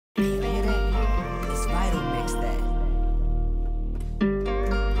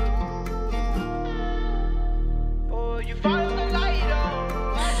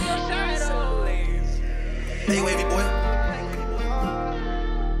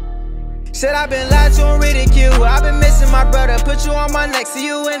Said I've been lied to and ridiculed. I've been missing my brother, put you on my neck, see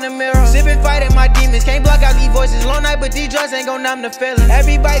you in the mirror. Sipping, fighting my demons, can't block out these voices. Long night, but these drugs ain't gon' numb the feeling.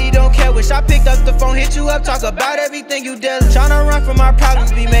 Everybody don't care, wish I picked up the phone, hit you up, talk about everything you dealing. Tryna run from my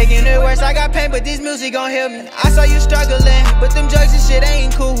problems, be making it worse. I got pain, but this music gon' heal me. I saw you struggling, but them drugs and shit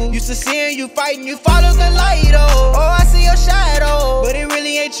ain't cool. Used to seeing you fighting, you follow the light, oh. Oh, I see your shadow, but it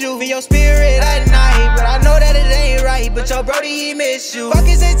really ain't you. Feel your spirit at night, but I know that it ain't right. But your brody, he miss you. Fuck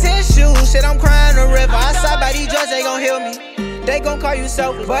his intention, shit, I'm crying a river. I saw by these drugs, they gon' heal me. They gon' call you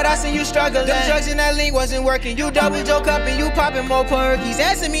selfish, but I seen you struggling. Them drugs in that link wasn't working. You doubled your cup and you popping more perkies.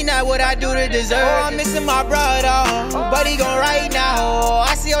 Answer me not what I do to deserve. Oh, I'm missing my brother, but he gon' right now.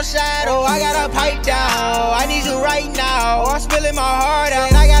 I see your shadow, I got a pipe down. I need you right now. I'm spilling my heart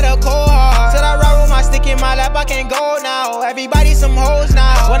out, I got a cold heart. Said I ride with my stick in my lap, I can't go now. Everybody some hoes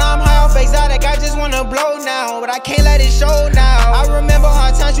now. When I'm high off exotic, I just wanna blow now, but I can't let it show now. I remember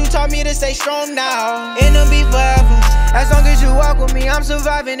hard times you taught me to stay strong now. In them be forever. As long as you walk with me, I'm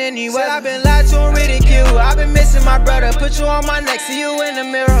surviving anywhere. Said I've been lied to and ridiculed. I've been missing my brother, put you on my neck, see you in the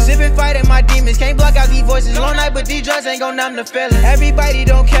mirror. Sipping, fighting my demons, can't block out these voices. Long night, but these drugs ain't gon' numb the feeling. Everybody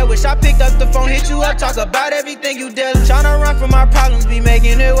don't care, wish I picked up the phone, hit you up, talk about everything you dealing. Tryna run from my problems, be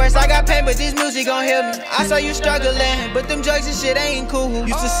making it worse. I got pain, but this music gon' heal me. I saw you struggling, but them drugs and shit ain't cool.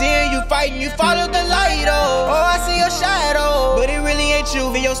 Used to seeing you fighting, you followed the light, oh. Oh, I see your shadow, but it really ain't you.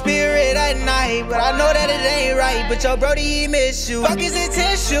 Feel your spirit at night, but I know that it ain't right. But your brody, he miss you. Fuck his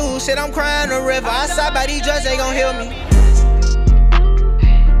intention, shit, I'm crying a river. I saw by these drugs, they gon' heal me.